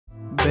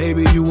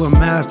Baby, you a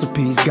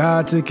masterpiece.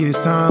 God took his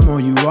time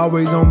on you.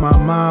 Always on my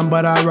mind,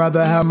 but I'd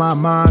rather have my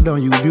mind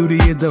on you. Beauty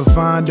is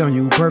defined on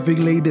you.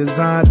 Perfectly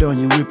designed on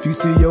you. If you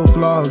see your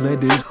flaws,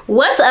 let this.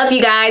 What's up,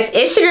 you guys?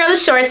 It's your girl, the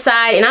Short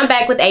Side, and I'm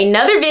back with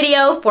another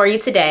video for you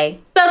today.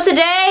 So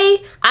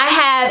today, I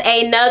have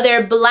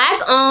another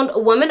Black-owned,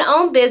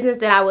 woman-owned business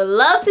that I would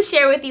love to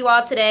share with you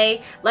all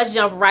today. Let's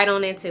jump right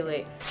on into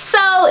it.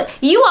 So,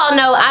 you all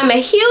know I'm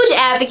a huge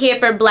advocate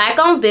for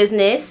Black-owned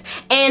business,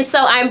 and so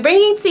I'm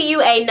bringing to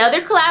you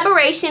another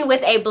collaboration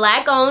with a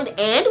Black-owned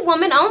and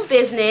woman-owned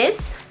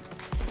business,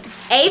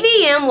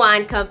 AVM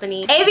Wine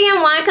Company.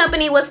 AVM Wine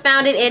Company was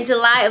founded in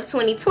July of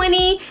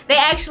 2020. They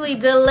actually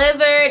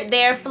delivered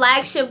their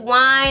flagship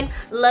wine,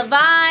 Le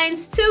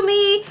Vines, to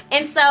me.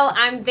 And so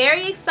I'm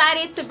very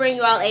excited to bring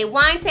you all a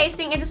wine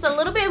tasting and just a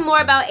little bit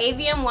more about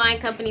AVM Wine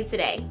Company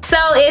today. So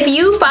if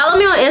you follow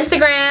me on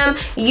Instagram,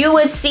 you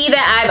would see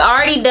that I've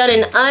already done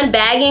an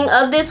unbagging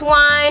of this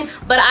wine,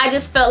 but I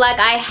just felt like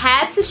I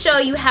had to show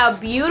you how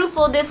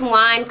beautiful this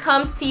wine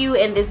comes to you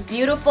in this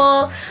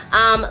beautiful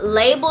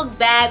labeled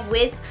bag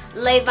with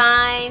Le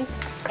Vines.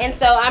 And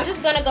so I'm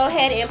just gonna go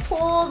ahead and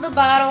pull the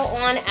bottle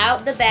on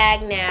out the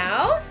bag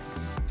now.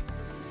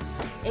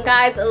 And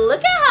guys, look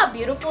at how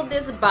beautiful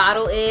this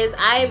bottle is.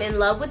 I am in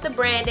love with the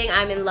branding.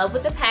 I'm in love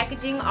with the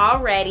packaging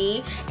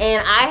already.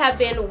 And I have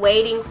been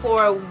waiting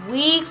for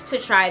weeks to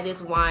try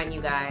this wine,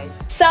 you guys.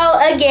 So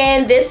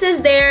again, this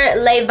is their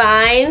Le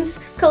Vines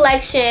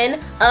collection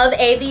of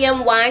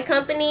AVM Wine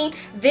Company.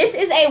 This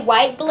is a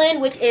white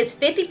blend, which is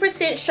 50%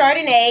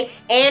 Chardonnay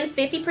and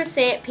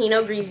 50%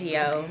 Pinot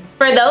Grigio.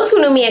 For those who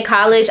knew me in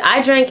college,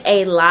 I drank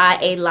a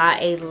lot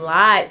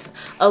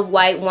of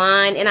white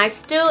wine, and I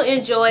still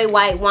enjoy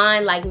white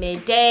wine like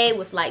midday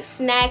with like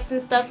snacks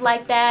and stuff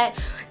like that.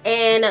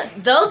 And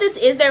though this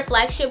is their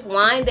flagship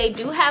wine, they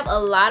do have a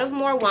lot of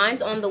more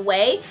wines on the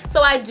way.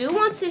 So I do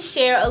want to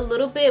share a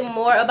little bit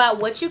more about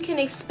what you can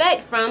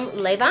expect from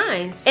Le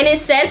Vines. And it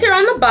says here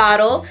on the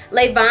bottle,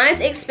 Le Vines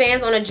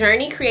expands on a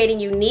journey creating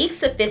unique,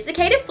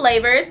 sophisticated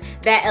flavors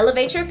that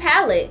elevate your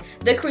palate.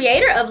 The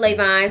creator of Le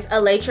Vines,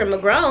 Aletra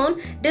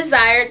Magrone,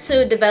 desired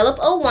to develop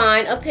a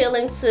wine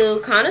appealing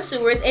to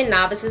connoisseurs and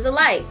novices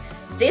alike.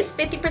 This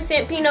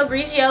 50% Pinot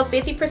Grigio,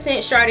 50%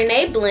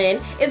 Chardonnay blend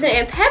is an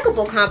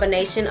impeccable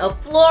combination of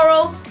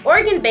floral,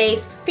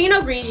 organ-based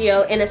Pinot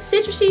Grigio and a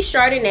citrusy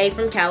Chardonnay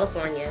from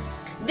California.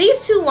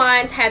 These two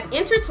wines have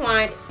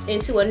intertwined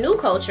into a new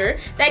culture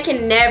that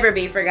can never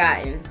be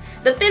forgotten.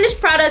 The finished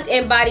product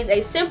embodies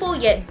a simple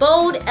yet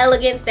bold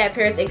elegance that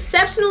pairs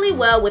exceptionally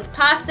well with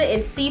pasta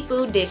and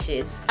seafood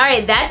dishes.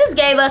 Alright, that just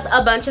gave us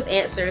a bunch of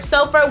answers.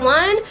 So for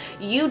one,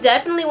 you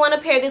definitely want to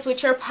pair this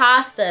with your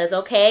pastas,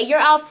 okay? Your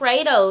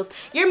Alfredos,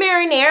 your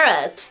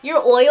marineras,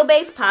 your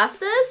oil-based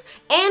pastas,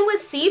 and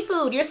with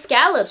seafood, your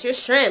scallops, your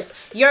shrimps,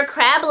 your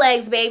crab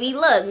legs, baby.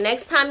 Look,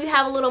 next time you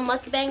have a little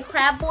mukbang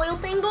crab boil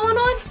thing going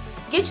on,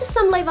 get you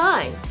some Le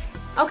Vines.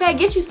 Okay,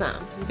 get you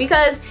some,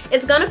 because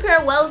it's gonna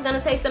pair well, it's gonna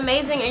taste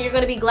amazing, and you're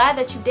gonna be glad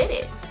that you did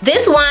it.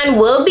 This wine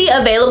will be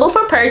available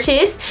for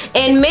purchase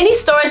in many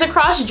stores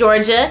across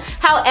Georgia.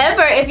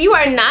 However, if you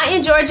are not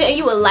in Georgia and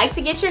you would like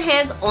to get your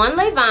hands on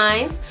Le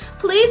Vines,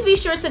 please be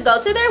sure to go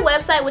to their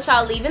website, which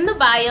I'll leave in the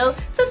bio,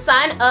 to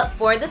sign up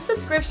for the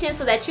subscription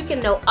so that you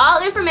can know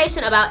all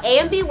information about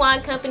AVM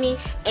Wine Company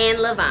and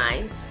Le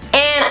Vines.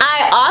 And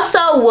I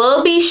also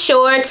will be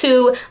sure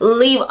to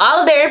leave all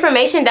of their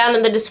information down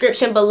in the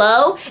description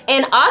below.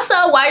 And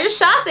also, while you're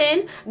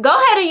shopping, go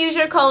ahead and use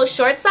your code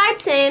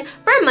ShortSide10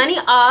 for money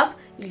off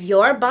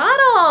your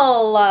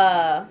bottle.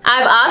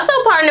 I've also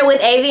partnered with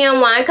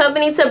AVM Wine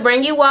Company to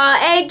bring you all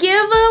a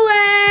giveaway.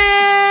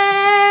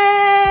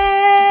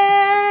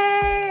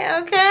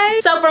 Okay?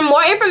 So for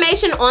more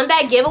information on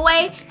that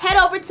giveaway, head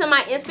over to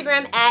my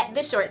Instagram at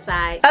The Short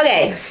Side.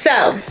 Okay,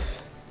 so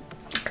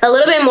a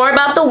little bit more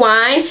about the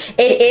wine.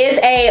 It is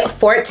a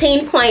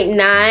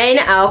 14.9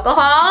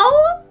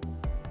 alcohol.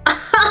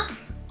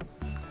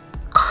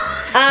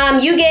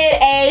 You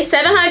get a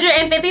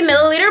 750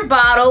 milliliter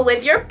bottle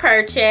with your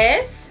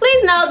purchase.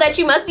 Please note that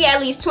you must be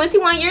at least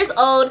 21 years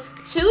old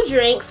to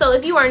drink. So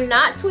if you are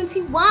not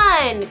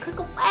 21, click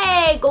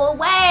away, go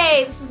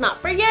away. This is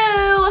not for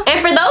you.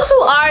 And for those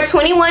who are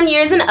 21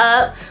 years and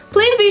up,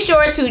 please be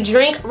sure to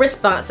drink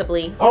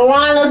responsibly. All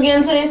right, let's get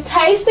into this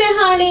tasting,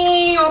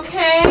 honey,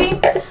 okay?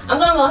 I'm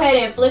gonna go ahead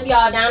and flip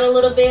y'all down a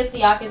little bit so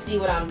y'all can see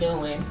what I'm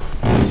doing.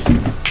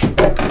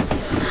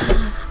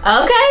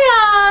 Okay,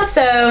 y'all,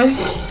 so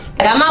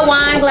got my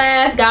wine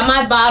glass, got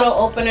my bottle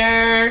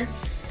opener.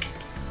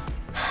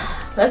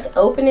 Let's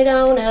open it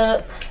on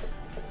up.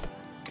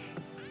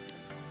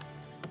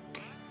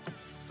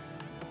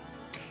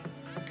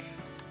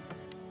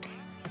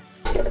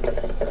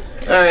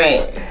 All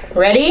right,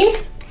 ready?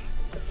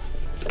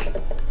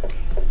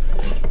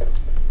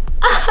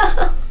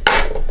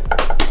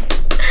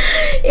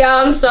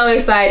 Y'all, I'm so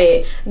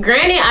excited.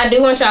 Granted, I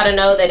do want y'all to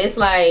know that it's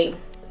like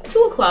 2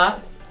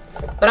 o'clock,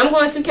 but I'm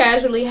going to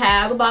casually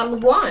have a bottle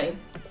of wine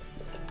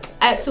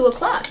at 2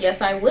 o'clock.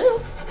 Yes, I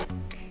will.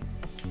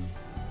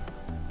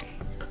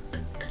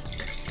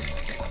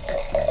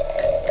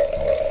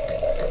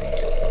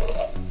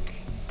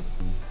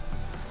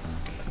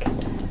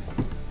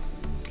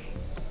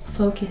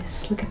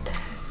 focus. Look at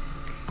that.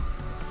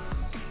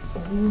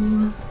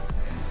 Ooh.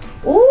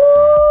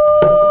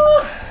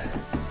 Ooh.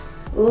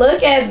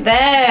 Look at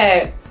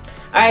that.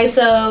 Alright,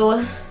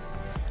 so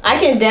I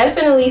can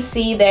definitely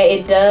see that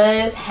it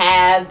does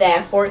have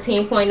that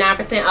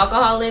 14.9%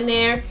 alcohol in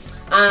there.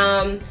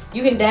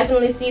 You can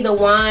definitely see the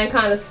wine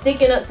kind of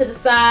sticking up to the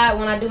side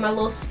when I do my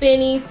little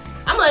spinny.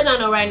 I'm gonna let y'all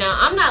know right now,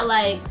 I'm not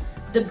like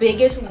the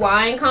biggest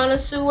wine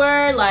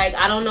connoisseur. Like,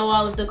 I don't know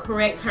all of the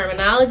correct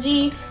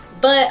terminology,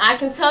 but I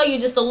can tell you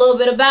just a little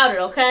bit about it,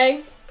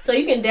 okay? So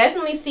you can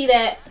definitely see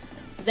that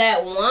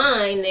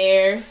wine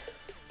there,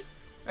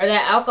 or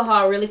that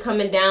alcohol really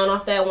coming down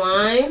off that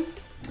wine.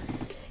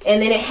 And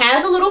then it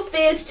has a little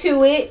fizz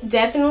to it.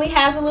 Definitely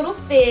has a little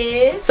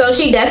fizz. So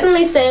she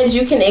definitely said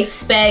you can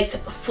expect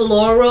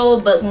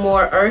floral but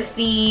more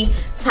earthy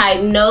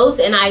type notes,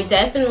 and I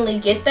definitely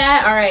get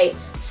that. All right,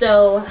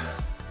 so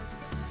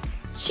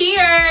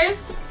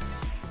cheers.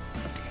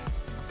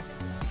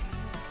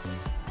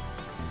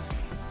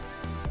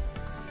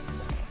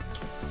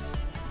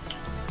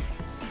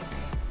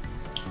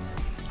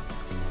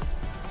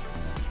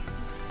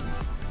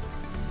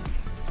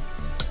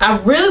 I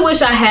really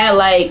wish I had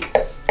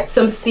like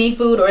some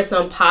seafood or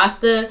some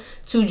pasta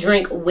to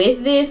drink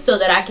with this so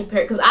that I can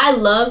pair, because I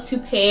love to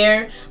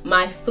pair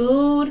my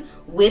food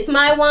with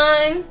my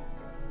wine.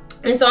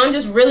 And so I'm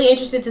just really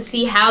interested to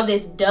see how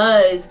this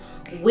does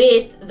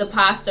with the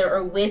pasta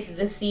or with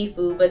the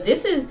seafood. But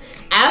this is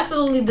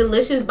absolutely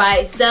delicious by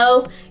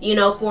itself, you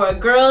know, for a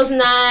girls'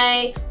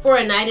 night, for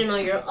a night in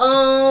on your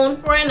own,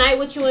 for a night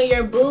with you and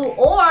your boo,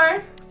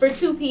 or for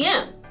 2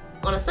 p.m.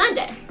 on a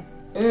Sunday.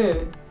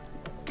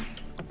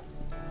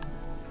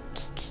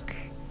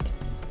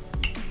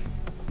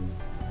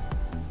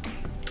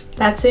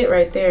 That's it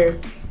right there.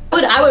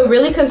 I would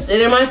really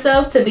consider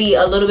myself to be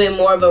a little bit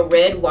more of a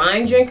red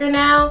wine drinker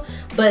now,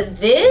 but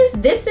this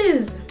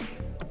is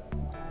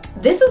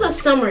a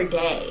summer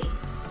day,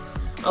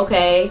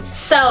 okay?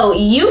 So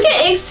you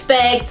can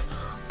expect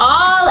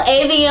all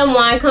AVM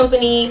Wine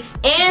Company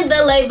and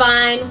the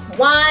Levine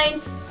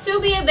wine to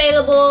be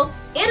available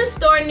in a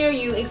store near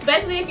you,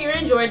 especially if you're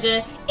in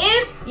Georgia.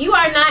 If you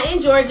are not in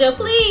Georgia,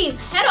 please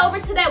head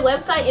over to that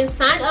website and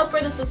sign up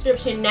for the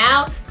subscription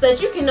now so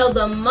that you can know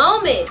the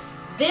moment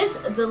this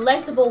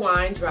delectable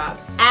wine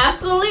drops.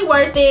 Absolutely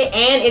worth it,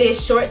 and it is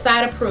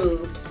ShortSide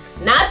approved.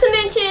 Not to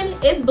mention,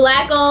 it's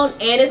black owned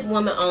and it's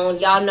woman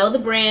owned. Y'all know the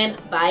brand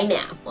by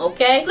now,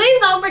 okay? Please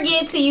don't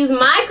forget to use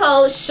my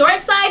code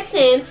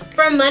ShortSide10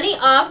 for money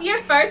off your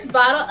first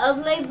bottle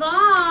of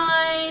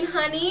Levine,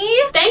 honey.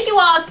 Thank you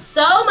all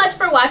so much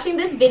for watching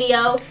this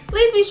video.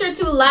 Please be sure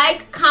to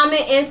like,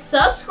 comment, and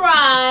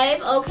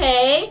subscribe,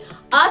 okay?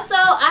 Also,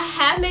 I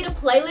have made a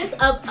playlist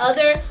of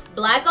other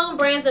black-owned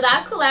brands that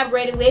I've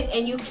collaborated with,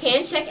 and you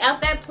can check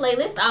out that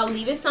playlist. I'll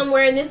leave it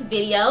somewhere in this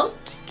video.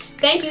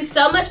 Thank you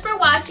so much for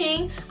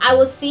watching. I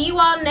will see you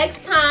all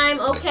next time,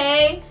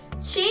 okay?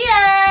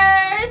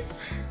 Cheers!